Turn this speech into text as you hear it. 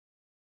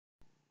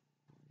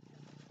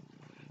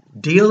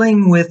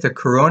dealing with the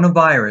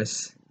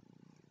coronavirus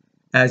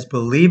as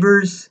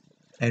believers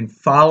and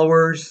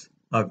followers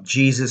of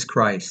Jesus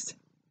Christ.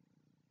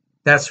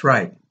 That's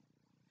right.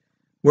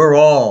 We're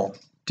all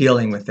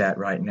dealing with that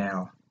right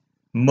now.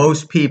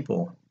 Most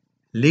people,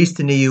 at least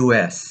in the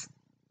U.S.,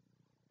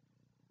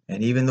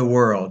 and even the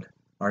world,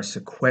 are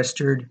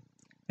sequestered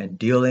and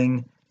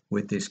dealing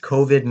with this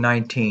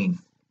COVID-19.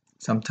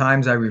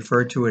 Sometimes I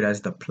refer to it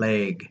as the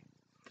plague.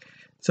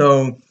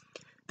 So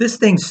this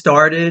thing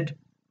started,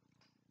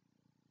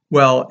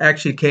 well,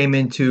 actually came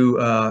into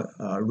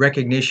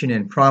recognition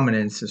and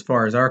prominence as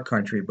far as our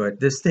country, but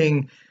this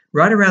thing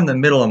right around the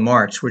middle of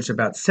March, which is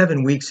about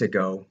 7 weeks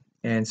ago.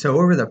 And so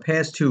over the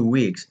past 2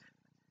 weeks,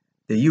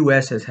 the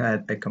U.S. has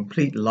had a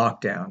complete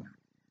lockdown.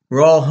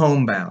 We're all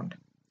homebound.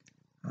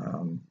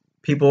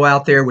 People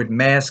out there with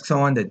masks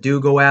on that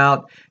do go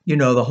out, you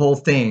know, the whole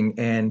thing.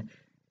 And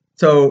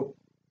so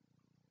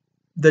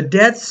the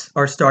deaths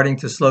are starting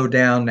to slow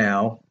down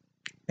now.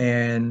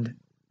 And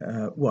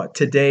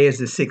today is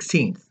the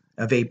 16th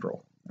of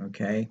April,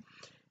 okay?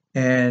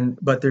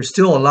 But there's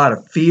still a lot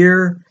of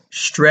fear,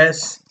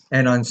 stress,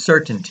 and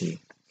uncertainty.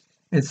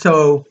 And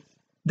so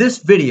this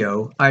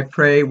video, I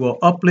pray, will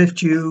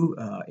uplift you,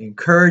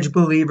 encourage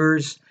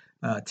believers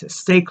to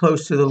stay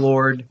close to the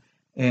Lord.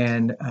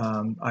 And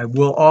I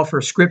will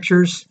offer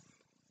scriptures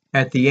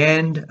at the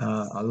end,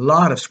 a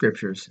lot of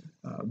scriptures,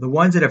 the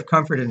ones that have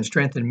comforted and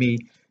strengthened me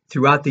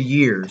throughout the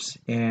years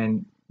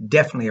and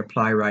definitely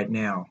apply right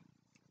now.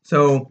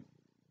 So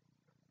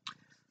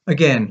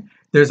again,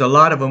 there's a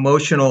lot of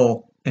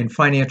emotional and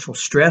financial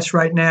stress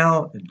right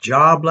now,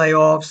 job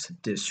layoffs,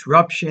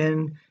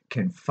 disruption,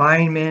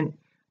 confinement,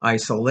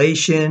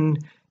 isolation,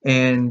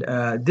 and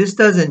this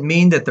doesn't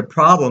mean that the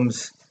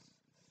problems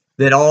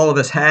that all of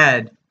us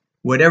had,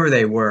 whatever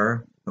they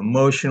were,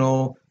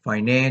 emotional,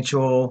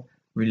 financial,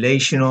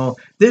 relational,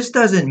 this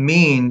doesn't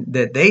mean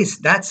that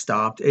that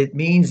stopped. It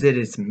means that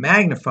it's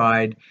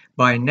magnified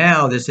by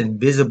now this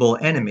invisible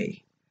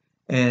enemy.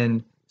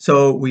 And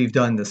so we're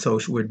doing the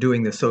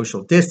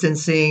social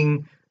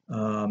distancing.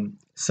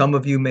 Some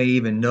of you may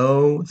even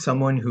know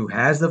someone who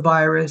has the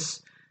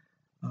virus.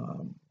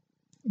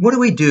 What do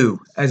we do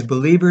as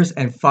believers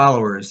and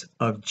followers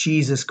of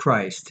Jesus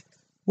Christ?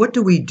 What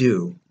do we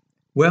do?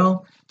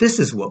 Well, this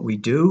is what we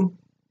do.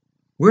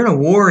 We're in a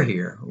war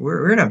here.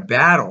 We're in a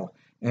battle.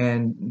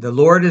 And the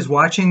Lord is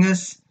watching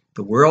us.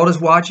 The world is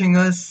watching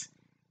us.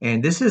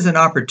 And this is an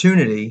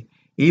opportunity,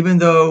 even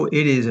though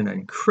it is an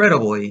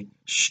incredibly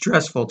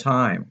stressful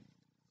time.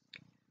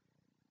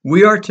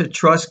 We are to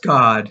trust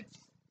God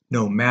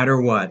no matter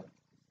what.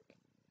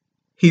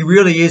 He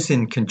really is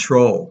in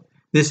control.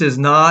 This is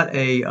not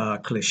a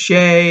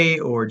cliche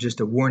or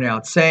just a worn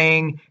out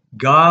saying.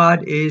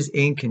 God is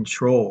in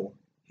control.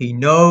 He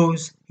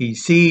knows, he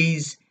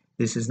sees.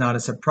 This is not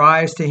a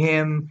surprise to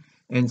him.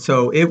 And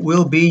so it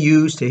will be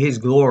used to his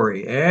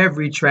glory,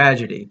 every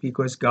tragedy,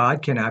 because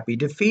God cannot be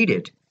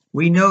defeated.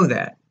 We know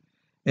that.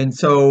 And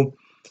so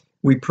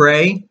we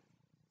pray.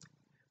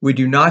 We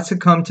do not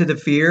succumb to the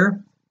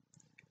fear.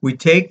 We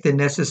take the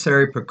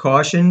necessary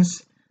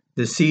precautions.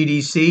 The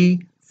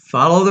CDC,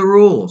 follow the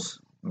rules,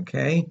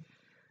 okay?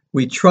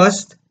 We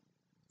trust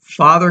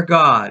Father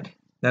God.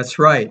 That's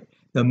right,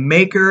 the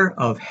maker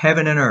of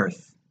heaven and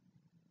earth,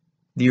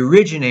 the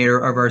originator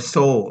of our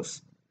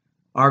souls,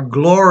 our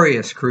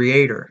glorious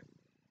creator,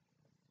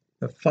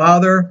 the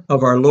Father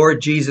of our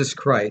Lord Jesus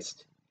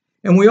Christ.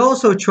 And we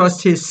also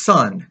trust his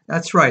Son.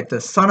 That's right,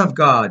 the Son of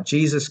God,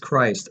 Jesus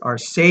Christ, our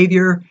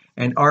Savior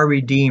and our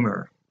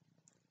Redeemer.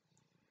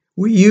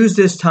 We use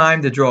this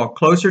time to draw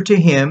closer to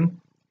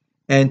him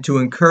and to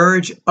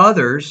encourage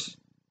others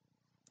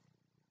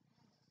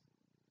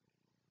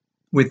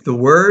with the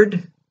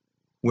Word,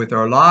 with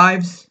our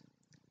lives,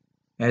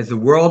 as the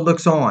world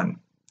looks on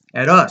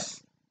at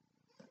us.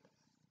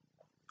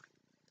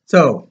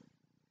 So,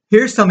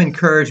 here's some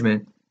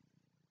encouragement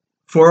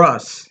for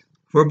us,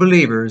 for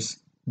believers,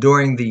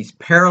 during these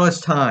perilous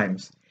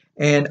times.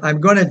 And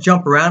I'm going to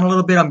jump around a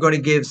little bit. I'm going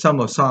to give some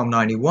of Psalm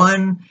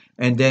 91,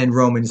 and then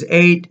Romans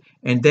 8,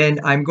 and then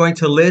I'm going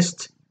to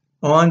list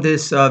on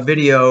this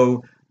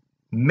video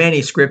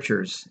many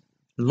scriptures.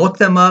 Look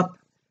them up,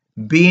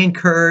 be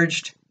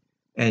encouraged,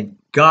 and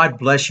God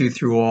bless you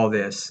through all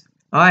this.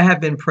 I have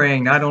been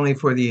praying not only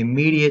for the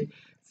immediate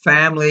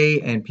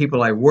family and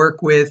people I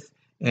work with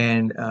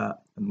and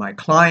my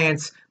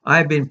clients.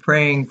 I've been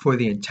praying for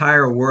the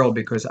entire world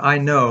because I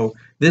know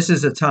this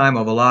is a time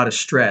of a lot of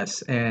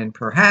stress, and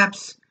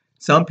perhaps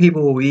some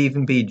people will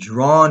even be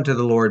drawn to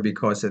the Lord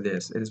because of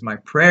this. It is my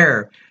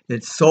prayer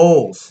that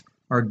souls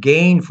are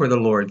gained for the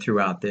Lord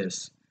throughout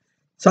this.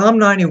 Psalm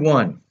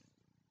 91,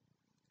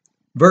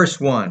 verse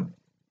 1.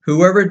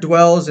 Whoever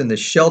dwells in the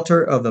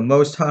shelter of the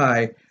Most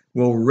High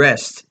will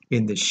rest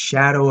in the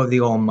shadow of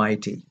the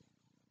Almighty.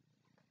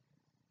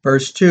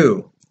 Verse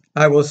 2.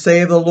 I will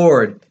say of the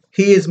Lord,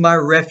 he is my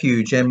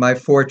refuge and my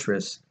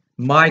fortress,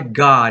 my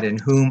God in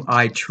whom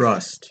I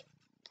trust.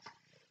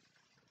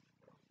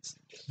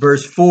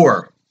 Verse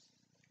 4.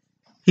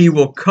 He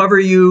will cover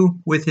you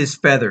with his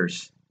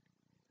feathers,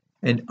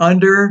 and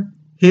under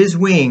his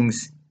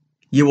wings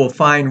you will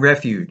find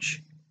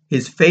refuge.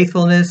 His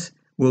faithfulness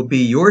will be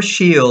your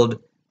shield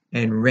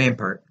and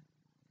rampart.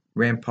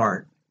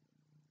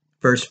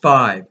 Verse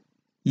 5,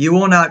 you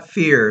will not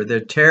fear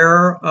the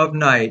terror of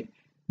night,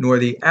 nor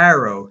the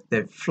arrow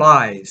that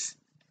flies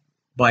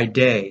by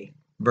day.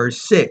 Verse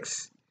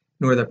 6,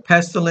 nor the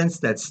pestilence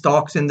that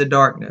stalks in the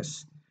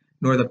darkness,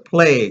 nor the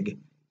plague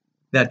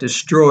that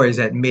destroys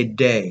at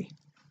midday.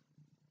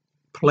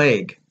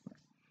 Plague.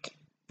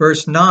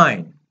 Verse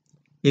 9,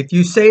 if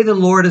you say the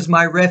Lord is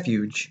my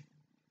refuge,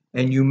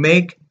 and you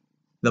make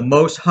the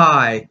Most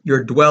High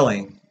your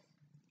dwelling,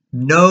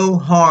 no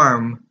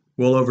harm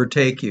will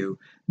overtake you,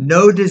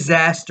 no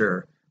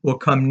disaster will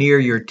come near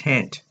your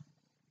tent.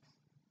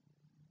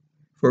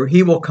 For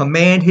he will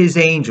command his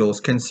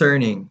angels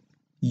concerning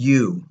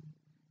you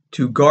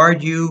to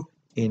guard you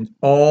in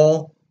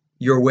all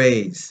your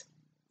ways.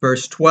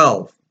 Verse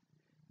 12,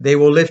 they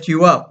will lift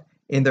you up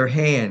in their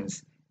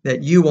hands,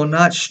 that you will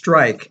not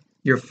strike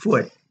your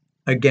foot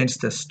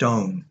against a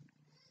stone.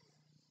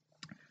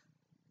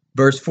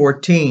 Verse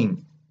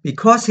 14,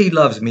 because he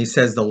loves me,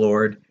 says the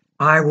Lord,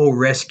 I will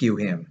rescue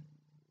him.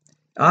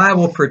 I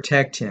will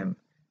protect him,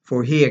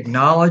 for he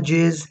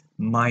acknowledges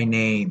my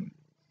name.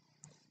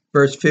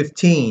 Verse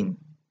 15,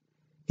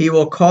 he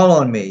will call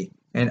on me,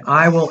 and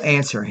I will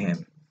answer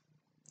him.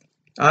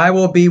 I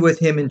will be with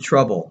him in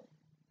trouble,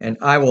 and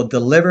I will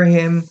deliver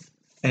him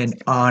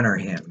and honor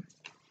him.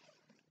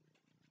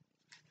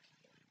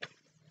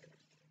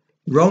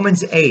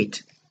 Romans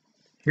 8.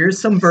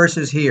 Here's some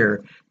verses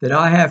here that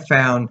I have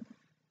found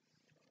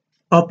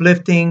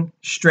uplifting,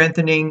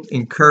 strengthening,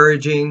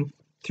 encouraging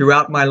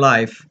throughout my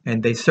life,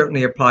 and they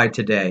certainly apply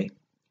today.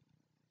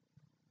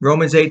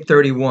 Romans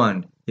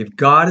 8:31. If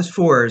God is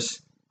for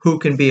us, who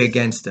can be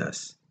against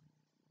us?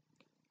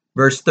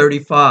 Verse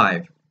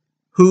 35.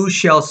 Who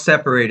shall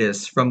separate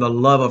us from the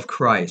love of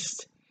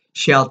Christ?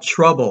 Shall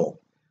trouble,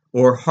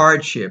 or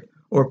hardship,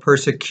 or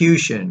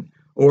persecution,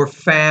 or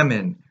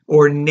famine,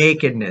 or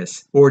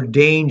nakedness, or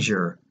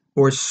danger,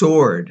 or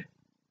sword?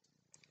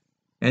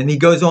 And he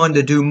goes on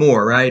to do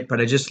more, right? But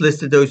I just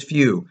listed those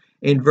few.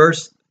 In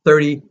verse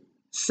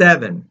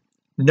 37,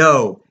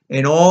 no,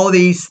 in all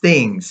these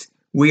things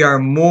we are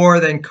more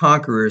than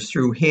conquerors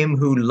through him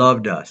who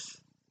loved us.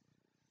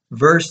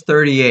 Verse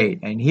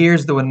 38, and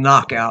here's the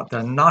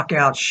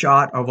knockout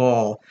shot of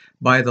all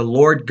by the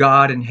Lord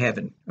God in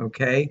heaven,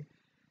 okay?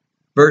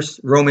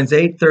 Romans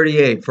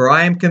 8:38, for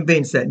I am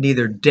convinced that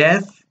neither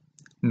death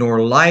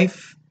nor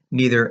life,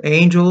 neither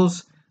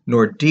angels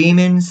nor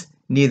demons,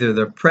 neither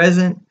the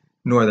present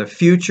nor the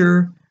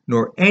future,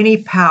 nor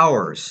any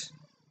powers,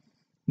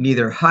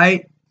 neither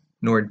height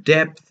nor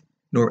depth,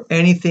 nor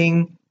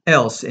anything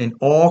else in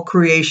all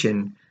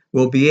creation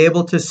will be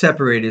able to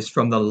separate us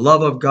from the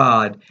love of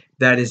God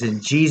that is in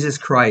Jesus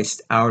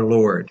Christ our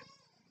Lord.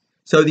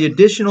 So the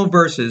additional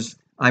verses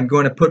I'm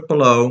going to put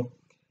below,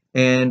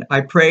 and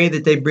I pray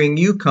that they bring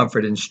you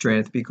comfort and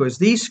strength, because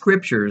these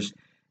scriptures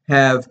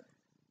have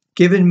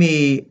given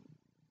me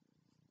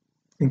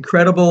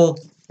incredible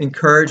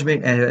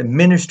encouragement and have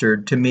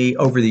ministered to me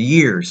over the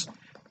years.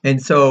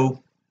 And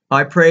so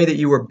I pray that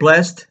you were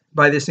blessed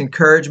by this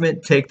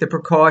encouragement. Take the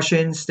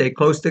precautions, stay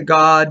close to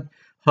God,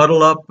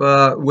 huddle up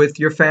with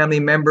your family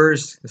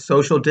members,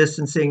 social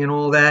distancing and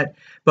all that,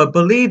 but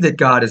believe that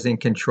God is in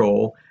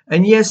control.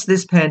 And yes,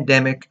 this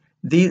pandemic,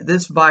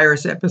 this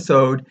virus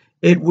episode,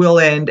 it will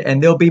end,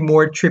 and there'll be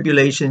more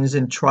tribulations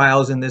and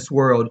trials in this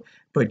world,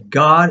 but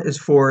God is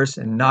for us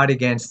and not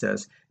against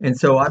us. And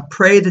so I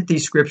pray that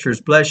these scriptures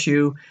bless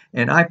you,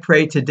 and I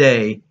pray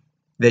today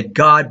that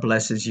God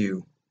blesses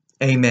you.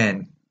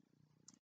 Amen.